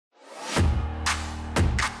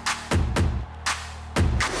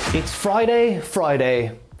It's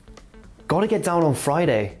Friday. Gotta get down on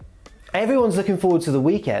Friday. Everyone's looking forward to the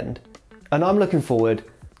weekend, and I'm looking forward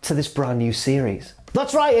to this brand new series.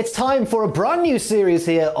 That's right, it's time for a brand new series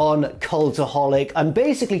here on Cultaholic, and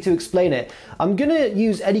basically to explain it, I'm gonna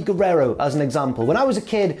use Eddie Guerrero as an example. When I was a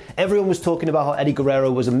kid, everyone was talking about how Eddie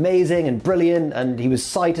Guerrero was amazing and brilliant, and he was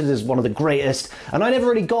cited as one of the greatest, and I never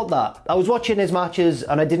really got that. I was watching his matches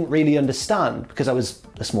and I didn't really understand because I was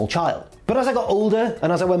a small child. But as I got older, and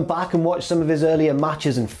as I went back and watched some of his earlier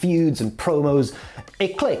matches and feuds and promos,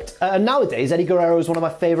 it clicked. And nowadays, Eddie Guerrero is one of my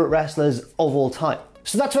favourite wrestlers of all time.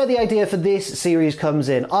 So that's where the idea for this series comes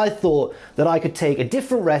in. I thought that I could take a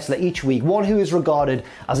different wrestler each week, one who is regarded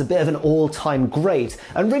as a bit of an all-time great,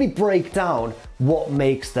 and really break down what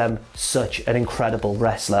makes them such an incredible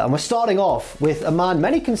wrestler. And we're starting off with a man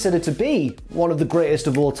many consider to be one of the greatest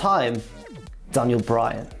of all time, Daniel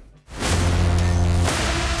Bryan.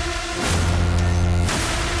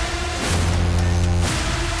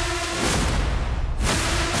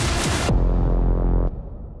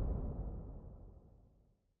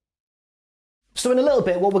 So in a little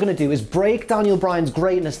bit, what we're going to do is break Daniel Bryan's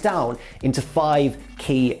greatness down into 5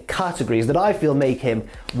 key categories that I feel make him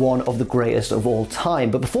one of the greatest of all time.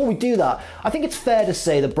 But before we do that, I think it's fair to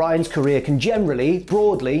say that Bryan's career can generally,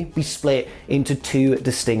 broadly, be split into 2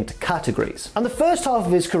 distinct categories. And the first half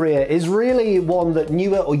of his career is really one that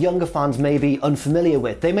newer or younger fans may be unfamiliar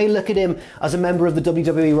with. They may look at him as a member of the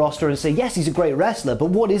WWE roster and say, yes, he's a great wrestler, but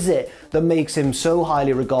what is it that makes him so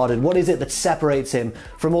highly regarded? What is it that separates him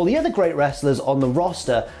from all the other great wrestlers on the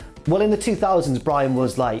roster? Well, in the 2000s, Bryan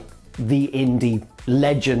was like the indie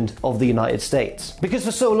legend of the United States. Because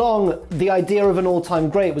for so long, the idea of an all-time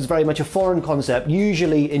great was very much a foreign concept,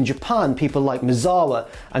 usually in Japan, people like Misawa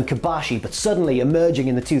and Kobashi, but suddenly emerging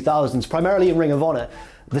in the 2000s, primarily in Ring of Honor,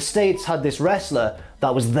 the States had this wrestler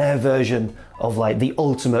that was their version of like the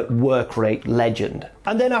ultimate work rate legend.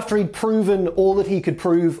 And then after he'd proven all that he could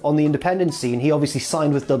prove on the independent scene, he obviously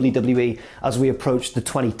signed with WWE as we approached the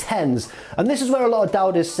 2010s. And this is where a lot of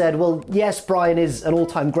doubters said, well, yes, Bryan is an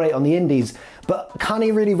all-time great on the indies, but can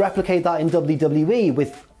he really replicate that in WWE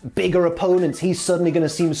with bigger opponents? He's suddenly going to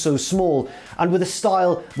seem so small and with a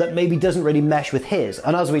style that maybe doesn't really mesh with his.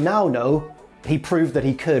 And as we now know, he proved that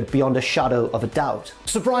he could beyond a shadow of a doubt.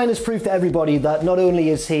 So Bryan has proved to everybody that not only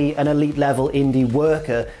is he an elite level indie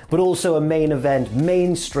worker, but also a main event,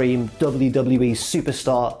 mainstream WWE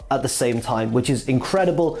superstar at the same time, which is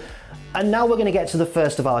incredible. And now we're going to get to the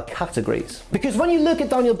first of our categories. Because when you look at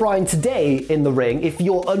Daniel Bryan today in the ring, if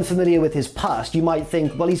you're unfamiliar with his past, you might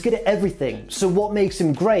think, well, he's good at everything. So what makes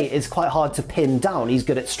him great is quite hard to pin down. He's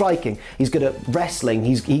good at striking, he's good at wrestling,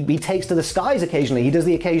 he takes to the skies occasionally, he does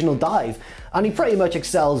the occasional dive, and he pretty much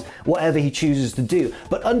excels whatever he chooses to do.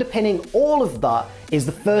 But underpinning all of that is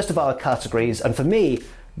the first of our categories, and for me,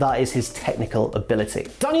 that is his technical ability.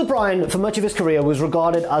 Daniel Bryan, for much of his career, was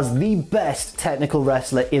regarded as the best technical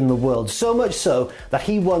wrestler in the world. So much so that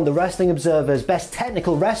he won the Wrestling Observer's Best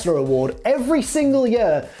Technical Wrestler Award every single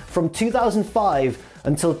year from 2005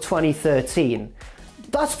 until 2013.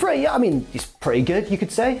 That's pretty, I mean, he's pretty good, you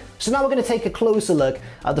could say. So now we're going to take a closer look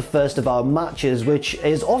at the first of our matches, which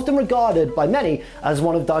is often regarded by many as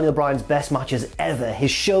one of Daniel Bryan's best matches ever. His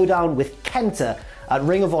showdown with Kenta at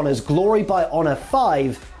Ring of Honor's Glory by Honor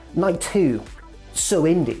 5, Night 2. So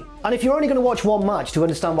indie. And if you're only going to watch one match to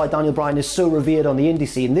understand why Daniel Bryan is so revered on the indie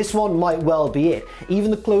scene, this one might well be it.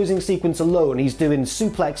 Even the closing sequence alone, he's doing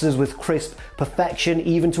suplexes with crisp perfection,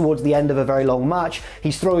 even towards the end of a very long match.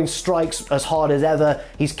 He's throwing strikes as hard as ever.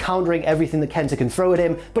 He's countering everything that Kenta can throw at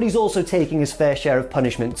him, but he's also taking his fair share of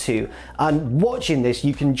punishment too. And watching this,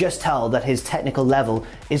 you can just tell that his technical level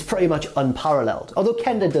is pretty much unparalleled, although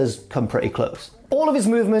Kenta does come pretty close. All of his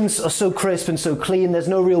movements are so crisp and so clean, there's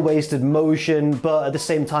no real wasted motion, but at the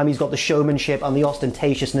same time he's got the showmanship and the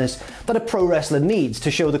ostentatiousness that a pro wrestler needs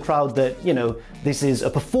to show the crowd that, you know, this is a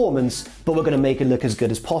performance, but we're going to make it look as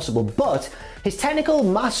good as possible. But his technical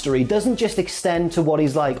mastery doesn't just extend to what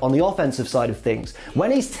he's like on the offensive side of things.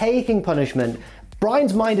 When he's taking punishment,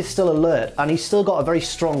 Bryan's mind is still alert and he's still got a very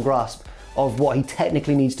strong grasp of what he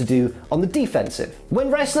technically needs to do on the defensive. When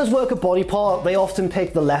wrestlers work a body part, they often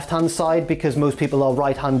pick the left-hand side because most people are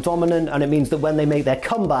right-hand dominant, and it means that when they make their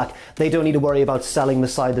comeback, they don't need to worry about selling the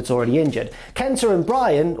side that's already injured. Kenta and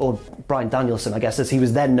Bryan, or Bryan Danielson, I guess as he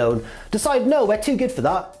was then known, decide, no, we're too good for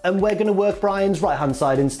that, and we're going to work Bryan's right-hand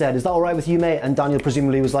side instead. Is that all right with you, mate? And Daniel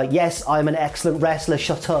presumably was like, yes, I'm an excellent wrestler,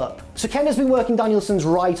 shut up. So Kenta's been working Danielson's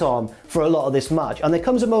right arm for a lot of this match, and there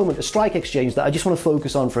comes a moment, a strike exchange, that I just want to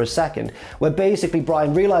focus on for a second. where basically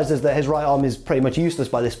Bryan realizes that his right arm is pretty much useless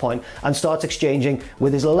by this point and starts exchanging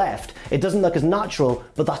with his left. It doesn't look as natural,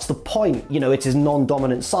 but that's the point. You know, it's his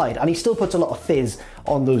non-dominant side, and he still puts a lot of fizz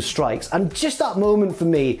on those strikes. And just that moment for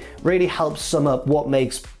me really helps sum up what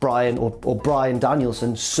makes Bryan or Bryan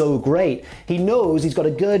Danielson so great. He knows he's got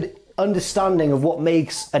a good understanding of what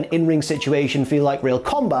makes an in-ring situation feel like real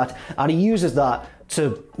combat, and he uses that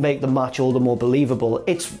to make the match all the more believable.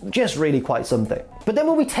 It's just really quite something. But then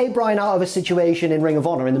when we take Bryan out of a situation in Ring of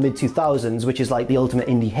Honor in the mid-2000s, which is like the ultimate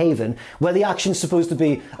indie haven, where the action's supposed to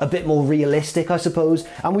be a bit more realistic, I suppose,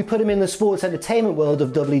 and we put him in the sports entertainment world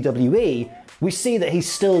of WWE, we see that he's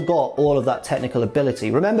still got all of that technical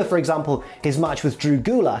ability. Remember, for example, his match with Drew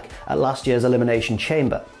Gulak at last year's Elimination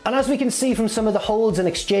Chamber. And as we can see from some of the holds and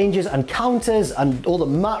exchanges and counters and all the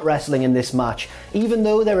mat wrestling in this match, even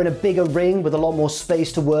though they're in a bigger ring with a lot more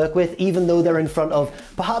space to work with, even though they're in front of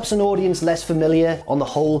perhaps an audience less familiar on the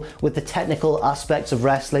whole with the technical aspects of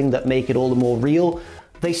wrestling that make it all the more real,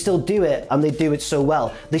 they still do it, and they do it so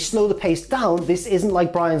well. They slow the pace down. This isn't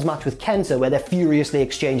like Bryan's match with Kenta, where they're furiously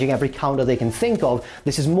exchanging every counter they can think of.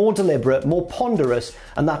 This is more deliberate, more ponderous,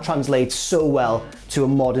 and that translates so well to a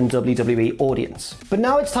modern WWE audience. But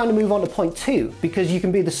now it's time to move on to point two, because you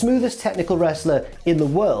can be the smoothest technical wrestler in the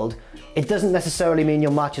world. It doesn't necessarily mean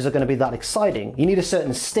your matches are going to be that exciting. You need a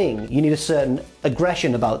certain sting, you need a certain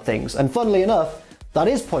aggression about things, and funnily enough, that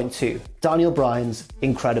is point two, Daniel Bryan's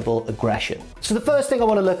incredible aggression. So the first thing I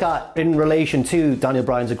want to look at in relation to Daniel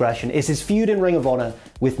Bryan's aggression is his feud in Ring of Honor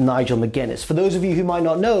with Nigel McGuinness. For those of you who might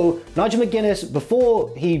not know, Nigel McGuinness,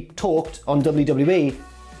 before he talked on WWE,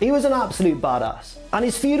 he was an absolute badass. And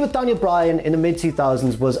his feud with Daniel Bryan in the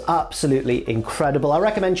mid-2000s was absolutely incredible. I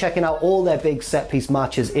recommend checking out all their big set-piece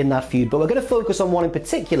matches in that feud, but we're going to focus on one in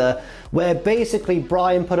particular where basically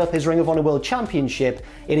Bryan put up his Ring of Honor World Championship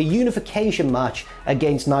in a unification match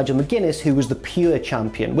against Nigel McGuinness, who was the pure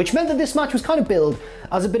champion, which meant that this match was kind of billed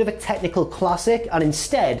as a bit of a technical classic, and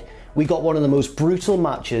instead we got one of the most brutal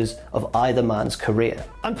matches of either man's career.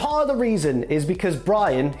 And part of the reason is because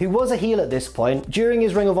Bryan, who was a heel at this point, during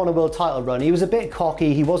his Ring of Honor World title run, he was a bit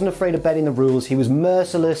cocky, he wasn't afraid of bending the rules, he was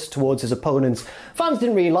merciless towards his opponents. Fans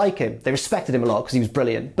didn't really like him. They respected him a lot because he was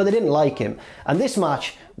brilliant, but they didn't like him. And this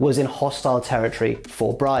match was in hostile territory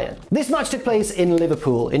for Bryan. This match took place in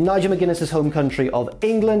Liverpool, in Nigel McGuinness's home country of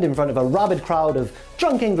England, in front of a rabid crowd of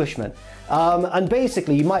drunk Englishmen. And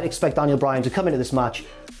basically, you might expect Daniel Bryan to come into this match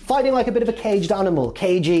fighting like a bit of a caged animal,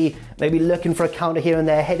 cagey, maybe looking for a counter here and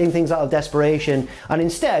there, hitting things out of desperation, and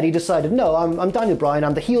instead he decided, no, I'm Daniel Bryan,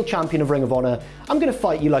 I'm the heel champion of Ring of Honor, I'm going to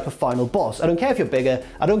fight you like a final boss. I don't care if you're bigger,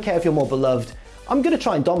 I don't care if you're more beloved, I'm going to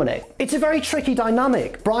try and dominate. It's a very tricky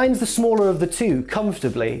dynamic. Bryan's the smaller of the two,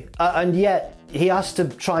 comfortably, and yet he has to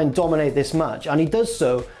try and dominate this match, and he does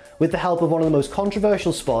so with the help of one of the most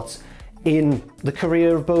controversial spots in the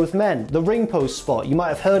career of both men. The ring post spot. You might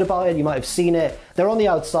have heard about it, you might have seen it. They're on the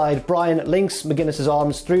outside, Bryan links McGuinness's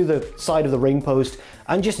arms through the side of the ring post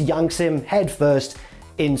and just yanks him head first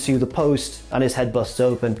into the post, and his head busts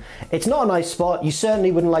open. It's not a nice spot, you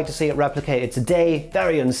certainly wouldn't like to see it replicated today,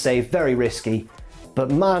 very unsafe, very risky,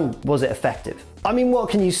 but man, was it effective. I mean, what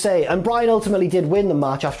can you say? And Bryan ultimately did win the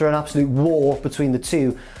match after an absolute war between the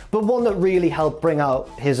two, but one that really helped bring out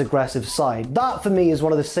his aggressive side. That, for me, is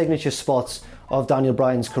one of the signature spots of Daniel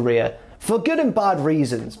Bryan's career, for good and bad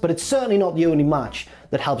reasons, but it's certainly not the only match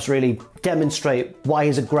that helps really demonstrate why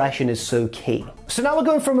his aggression is so key. So now we're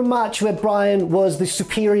going from a match where Bryan was the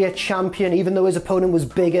superior champion, even though his opponent was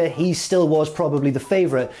bigger, he still was probably the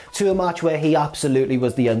favourite, to a match where he absolutely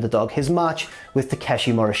was the underdog, his match with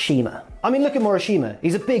Takeshi Morishima. I mean, look at Morishima,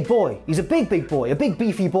 he's a big boy, he's a big boy, a big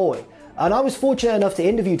beefy boy. And I was fortunate enough to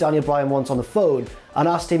interview Daniel Bryan once on the phone and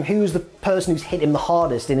asked him who's the person who's hit him the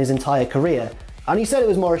hardest in his entire career. And he said it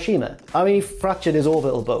was Morishima. I mean, he fractured his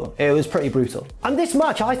orbital bone. It was pretty brutal. And this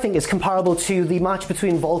match, I think, is comparable to the match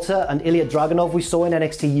between Volta and Ilya Dragunov we saw in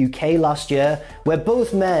NXT UK last year, where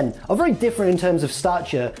both men are very different in terms of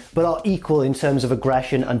stature, but are equal in terms of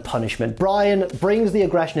aggression and punishment. Bryan brings the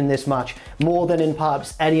aggression in this match more than in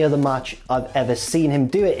perhaps any other match I've ever seen him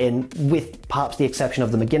do it in, with perhaps the exception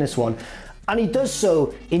of the McGuinness one. And he does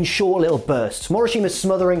so in short little bursts. Morishima's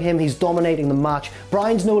smothering him, he's dominating the match.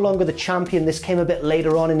 Bryan's no longer the champion. This came a bit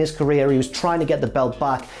later on in his career. He was trying to get the belt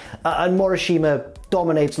back. And Morishima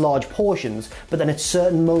dominates large portions, but then at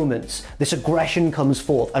certain moments, this aggression comes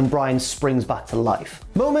forth and Bryan springs back to life.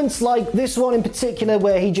 Moments like this one in particular,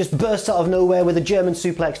 where he just bursts out of nowhere with a German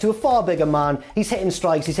suplex to a far bigger man. He's hitting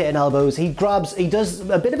strikes, he's hitting elbows, he does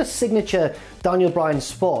a bit of a signature Daniel Bryan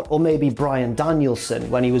spot, or maybe Bryan Danielson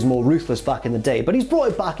when he was more ruthless back in the day, but he's brought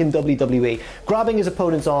it back in WWE, grabbing his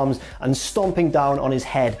opponent's arms and stomping down on his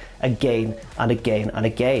head again and again and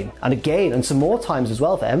again and again, and some more times as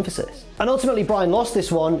well for emphasis. And ultimately Bryan lost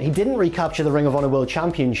this one. He didn't recapture the Ring of Honor World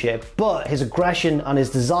Championship, but his aggression and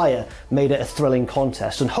his desire made it a thrilling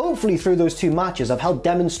contest. And hopefully through those two matches, I've helped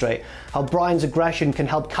demonstrate how Bryan's aggression can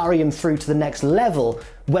help carry him through to the next level,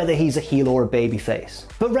 whether he's a heel or a babyface.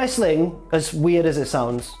 But wrestling, as weird as it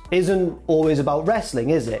sounds, isn't always about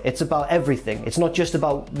wrestling, is it? It's about everything. It's not just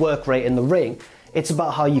about work rate in the ring. It's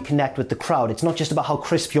about how you connect with the crowd. It's not just about how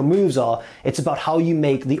crisp your moves are, it's about how you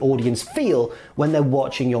make the audience feel when they're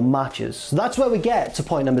watching your matches. So that's where we get to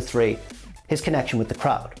point number 3, his connection with the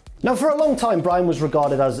crowd. Now, for a long time, Bryan was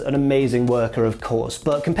regarded as an amazing worker, of course,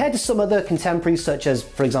 but compared to some other contemporaries, such as,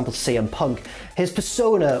 for example, CM Punk, his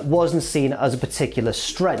persona wasn't seen as a particular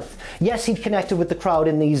strength. Yes, he'd connected with the crowd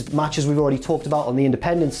in these matches we've already talked about on the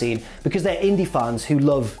independent scene, because they're indie fans who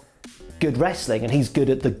love good wrestling, and he's good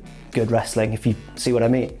at the good wrestling, if you see what I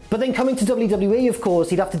mean. But then coming to WWE, of course,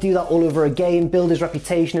 he'd have to do that all over again, build his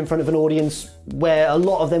reputation in front of an audience where a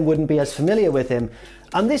lot of them wouldn't be as familiar with him.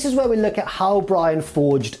 And this is where we look at how Bryan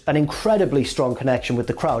forged an incredibly strong connection with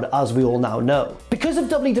the crowd, as we all now know. Because of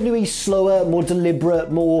WWE's slower, more deliberate,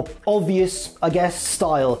 more obvious, I guess,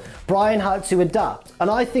 style, Bryan had to adapt. And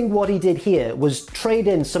I think what he did here was trade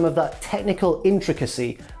in some of that technical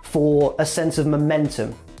intricacy for a sense of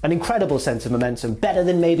momentum. An incredible sense of momentum, better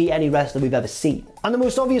than maybe any wrestler we've ever seen. And the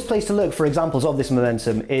most obvious place to look for examples of this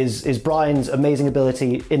momentum is Bryan's amazing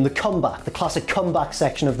ability in the comeback, the classic comeback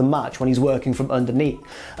section of the match when he's working from underneath.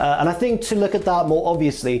 And I think to look at that more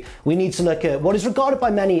obviously, we need to look at what is regarded by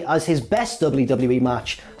many as his best WWE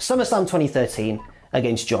match, SummerSlam 2013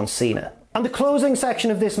 against John Cena. And the closing section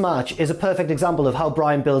of this match is a perfect example of how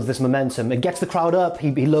Bryan builds this momentum. It gets the crowd up,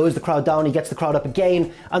 he lowers the crowd down, he gets the crowd up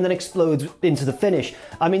again, and then explodes into the finish.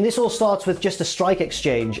 I mean, this all starts with just a strike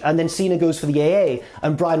exchange, and then Cena goes for the AA,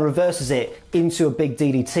 and Bryan reverses it into a big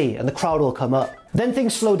DDT, and the crowd all come up. Then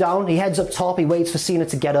things slow down, he heads up top, he waits for Cena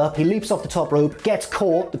to get up, he leaps off the top rope, gets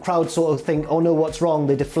caught, the crowd sort of think, oh no, what's wrong,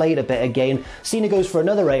 they deflate a bit again. Cena goes for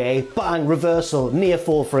another AA, bang, reversal, near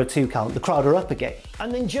fall for a 2 count, the crowd are up again.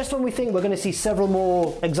 And then just when we think we're going to see several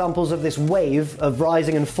more examples of this wave of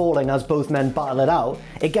rising and falling as both men battle it out,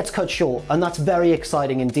 it gets cut short, and that's very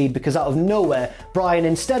exciting indeed, because out of nowhere, Bryan,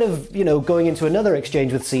 instead of, going into another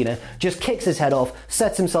exchange with Cena, just kicks his head off,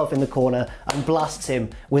 sets himself in the corner, and blasts him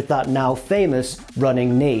with that now famous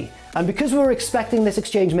running knee. And because we were expecting this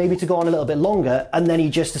exchange maybe to go on a little bit longer, and then he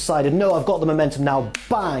just decided, no, I've got the momentum now,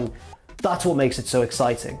 bang! That's what makes it so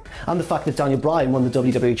exciting. And the fact that Daniel Bryan won the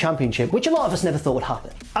WWE Championship, which a lot of us never thought would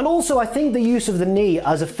happen. And also, I think the use of the knee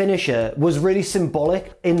as a finisher was really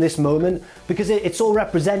symbolic in this moment, because it sort of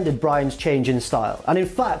represented Bryan's change in style. And in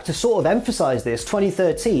fact, to sort of emphasize this,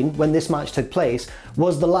 2013, when this match took place,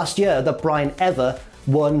 was the last year that Bryan ever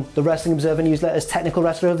won the Wrestling Observer Newsletter's Technical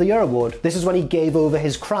Wrestler of the Year award. This is when he gave over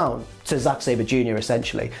his crown to Zack Sabre Jr.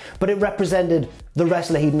 essentially, but it represented the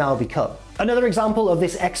wrestler he'd now become. Another example of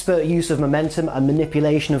this expert use of momentum and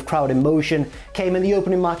manipulation of crowd emotion came in the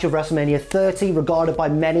opening match of WrestleMania 30, regarded by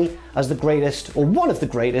many as the greatest, or one of the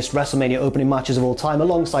greatest, WrestleMania opening matches of all time,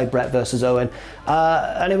 alongside Bret versus Owen.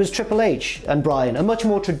 And it was Triple H and Bryan, a much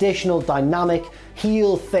more traditional, dynamic,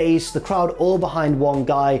 heel face, the crowd all behind one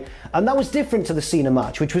guy, and that was different to the Cena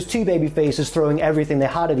match, which was two baby faces throwing everything they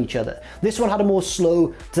had at each other. This one had a more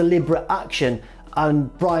slow, deliberate action,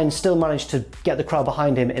 and Bryan still managed to get the crowd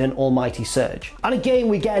behind him in an almighty surge. And again,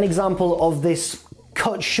 we get an example of this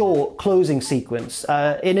cut short closing sequence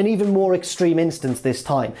in an even more extreme instance this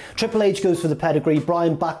time. Triple H goes for the pedigree,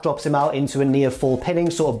 Bryan backdrops him out into a near fall pinning,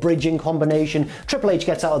 sort of bridging combination. Triple H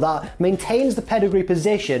gets out of that, maintains the pedigree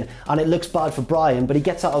position, and it looks bad for Bryan, but he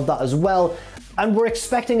gets out of that as well. And we're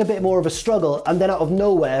expecting a bit more of a struggle, and then out of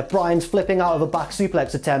nowhere, Bryan's flipping out of a back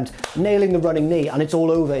suplex attempt, nailing the running knee, and it's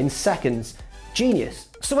all over in seconds. Genius.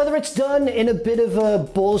 So whether it's done in a bit of a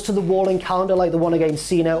balls to the wall encounter like the one against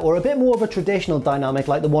Cena, or a bit more of a traditional dynamic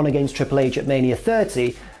like the one against Triple H at Mania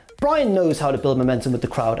 30, Bryan knows how to build momentum with the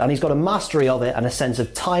crowd, and he's got a mastery of it and a sense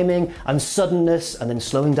of timing and suddenness, and then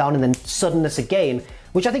slowing down and then suddenness again,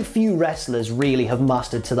 which I think few wrestlers really have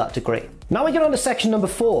mastered to that degree. Now we get on to section number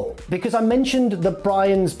 4, because I mentioned that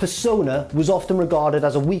Bryan's persona was often regarded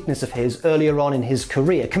as a weakness of his earlier on in his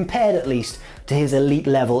career, compared at least to his elite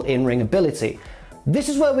level in-ring ability. This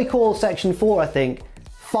is where we call section 4, I think,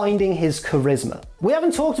 finding his charisma. We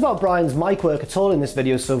haven't talked about Bryan's mic work at all in this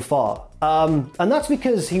video so far, and that's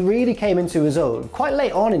because he really came into his own quite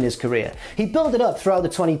late on in his career. He built it up throughout the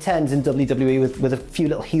 2010s in WWE with a few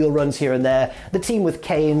little heel runs here and there, the team with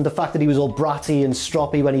Kane, the fact that he was all bratty and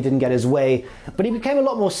stroppy when he didn't get his way, but he became a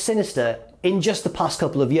lot more sinister in just the past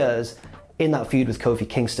couple of years in that feud with Kofi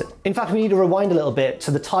Kingston. In fact, we need to rewind a little bit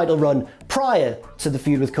to the title run prior to the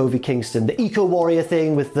feud with Kofi Kingston, the Eco Warrior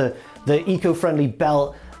thing with the eco-friendly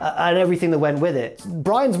belt and everything that went with it.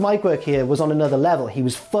 Bryan's mic work here was on another level. He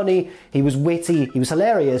was funny, he was witty, he was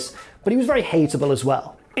hilarious, but he was very hateable as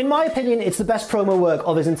well. In my opinion, it's the best promo work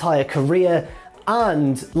of his entire career,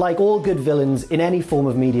 and like all good villains in any form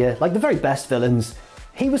of media, like the very best villains,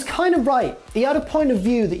 he was kind of right. He had a point of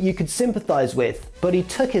view that you could sympathize with, but he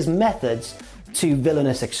took his methods to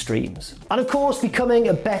villainous extremes. And of course, becoming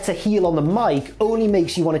a better heel on the mic only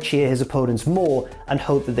makes you want to cheer his opponents more and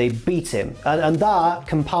hope that they beat him. And that,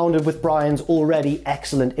 compounded with Bryan's already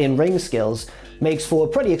excellent in-ring skills, makes for a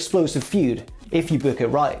pretty explosive feud if you book it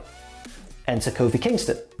right. Enter Kofi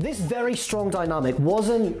Kingston. This very strong dynamic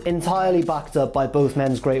wasn't entirely backed up by both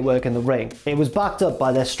men's great work in the ring. It was backed up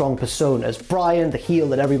by their strong personas. Bryan, the heel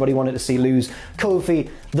that everybody wanted to see lose. Kofi,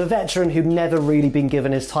 the veteran who'd never really been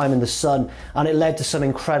given his time in the sun, and it led to some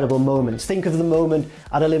incredible moments. Think of the moment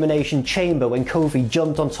at Elimination Chamber when Kofi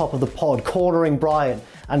jumped on top of the pod, cornering Bryan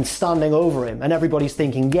and standing over him, and everybody's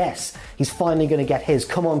thinking, yes, he's finally going to get his.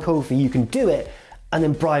 Come on, Kofi, you can do it. And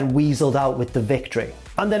then Bryan weaseled out with the victory.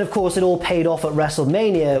 And then, of course, it all paid off at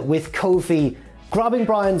WrestleMania with Kofi grabbing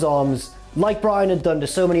Bryan's arms, like Bryan had done to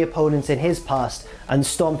so many opponents in his past, and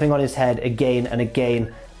stomping on his head again and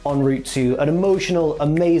again en route to an emotional,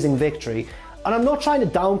 amazing victory. And I'm not trying to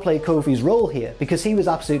downplay Kofi's role here, because he was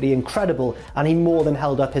absolutely incredible and he more than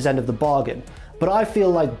held up his end of the bargain. But I feel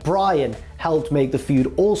like Bryan helped make the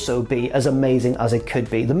feud also be as amazing as it could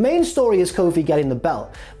be. The main story is Kofi getting the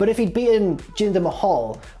belt, but if he'd beaten Jinder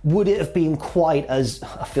Mahal, would it have been quite as...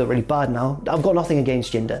 I feel really bad now, I've got nothing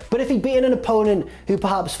against Jinder. But if he'd beaten an opponent who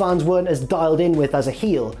perhaps fans weren't as dialed in with as a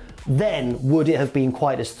heel, then would it have been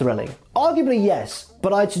quite as thrilling? Arguably yes,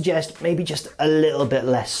 but I'd suggest maybe just a little bit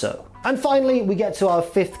less so. And finally, we get to our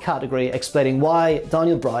fifth category, explaining why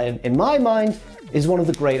Daniel Bryan, in my mind, is one of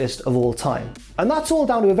the greatest of all time. And that's all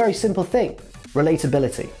down to a very simple thing: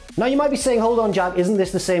 relatability. Now you might be saying, hold on Jack, isn't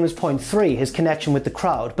this the same as point 3, his connection with the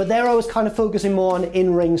crowd? But there I was kind of focusing more on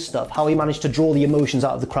in-ring stuff, how he managed to draw the emotions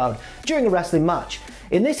out of the crowd during a wrestling match.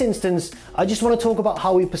 In this instance, I just want to talk about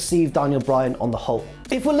how we perceive Daniel Bryan on the whole.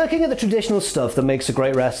 If we're looking at the traditional stuff that makes a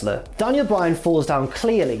great wrestler, Daniel Bryan falls down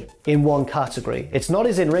clearly in one category. It's not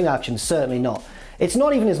his in-ring action, certainly not. It's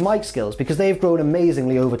not even his mic skills, because they've grown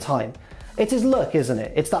amazingly over time. It's his look, isn't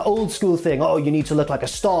it? It's that old school thing, oh, you need to look like a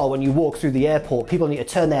star when you walk through the airport, people need to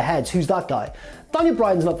turn their heads, who's that guy? Daniel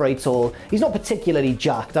Bryan's not very tall, he's not particularly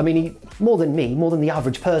jacked, I mean, more than me, more than the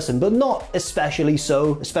average person, but not especially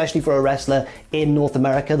so, especially for a wrestler in North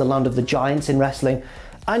America, the land of the giants in wrestling.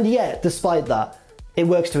 And yet, despite that, it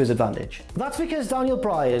works to his advantage. That's because Daniel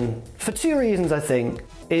Bryan, for two reasons I think,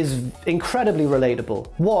 is incredibly relatable.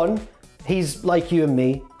 One, he's like you and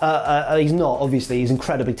me. He's not, obviously, he's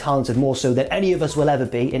incredibly talented, more so than any of us will ever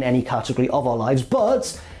be in any category of our lives,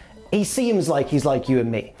 but he seems like he's like you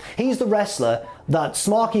and me. He's the wrestler that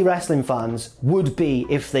smarky wrestling fans would be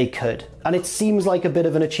if they could. And it seems like a bit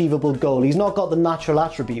of an achievable goal. He's not got the natural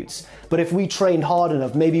attributes, but if we trained hard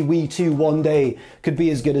enough, maybe we too one day could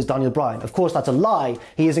be as good as Daniel Bryan. Of course, that's a lie.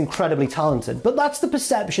 He is incredibly talented, but that's the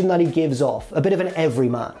perception that he gives off, a bit of an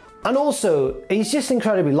everyman. And also, he's just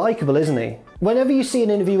incredibly likable, isn't he? Whenever you see an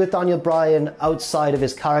interview with Daniel Bryan outside of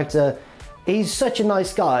his character, he's such a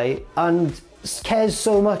nice guy and cares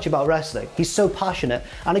so much about wrestling. He's so passionate,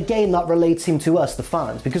 and again that relates him to us, the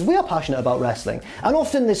fans, because we are passionate about wrestling. And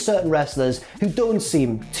often there's certain wrestlers who don't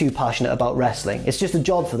seem too passionate about wrestling. It's just a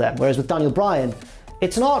job for them, whereas with Daniel Bryan,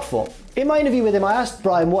 it's an art form. In my interview with him, I asked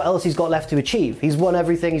Bryan what else he's got left to achieve. He's won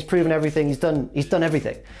everything, he's proven everything, he's done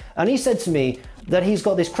everything. And he said to me that he's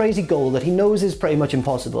got this crazy goal that he knows is pretty much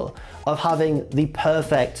impossible, of having the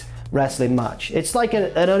perfect wrestling match. It's like an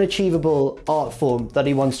unachievable art form that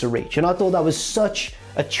he wants to reach. And I thought that was such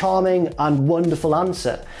a charming and wonderful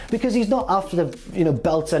answer, because he's not after the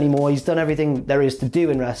belts anymore. He's done everything there is to do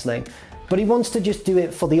in wrestling, but he wants to just do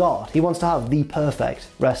it for the art. He wants to have the perfect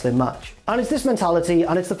wrestling match. And it's this mentality,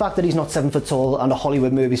 and it's the fact that he's not 7 foot tall and a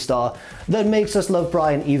Hollywood movie star, that makes us love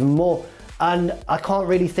Bryan even more. And I can't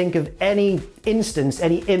really think of any instance,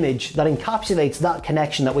 any image that encapsulates that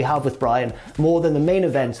connection that we have with Bryan more than the main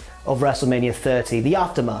event of WrestleMania 30, the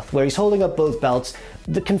aftermath, where he's holding up both belts,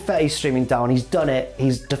 the confetti streaming down, he's done it,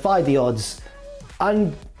 he's defied the odds.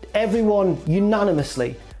 and everyone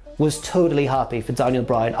unanimously was totally happy for Daniel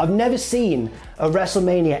Bryan. I've never seen a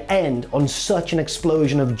WrestleMania end on such an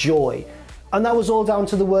explosion of joy. And that was all down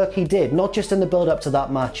to the work he did, not just in the build up to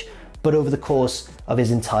that match, but over the course of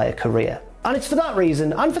his entire career. And it's for that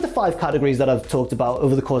reason, and for the 5 categories that I've talked about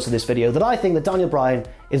over the course of this video, that I think that Daniel Bryan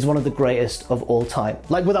is one of the greatest of all time.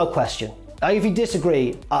 Like, without question. If you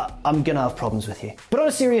disagree, I'm gonna have problems with you. But on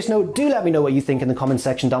a serious note, do let me know what you think in the comment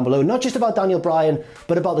section down below, not just about Daniel Bryan,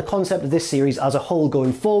 but about the concept of this series as a whole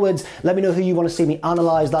going forwards. Let me know who you want to see me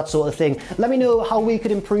analyze, that sort of thing. Let me know how we could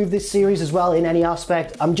improve this series as well in any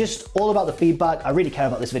aspect. I'm just all about the feedback. I really care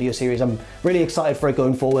about this video series. I'm really excited for it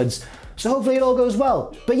going forwards. So hopefully it all goes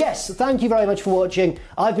well. But yes, thank you very much for watching.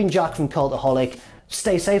 I've been Jack from Cultaholic.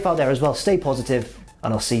 Stay safe out there as well, stay positive,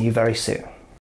 and I'll see you very soon.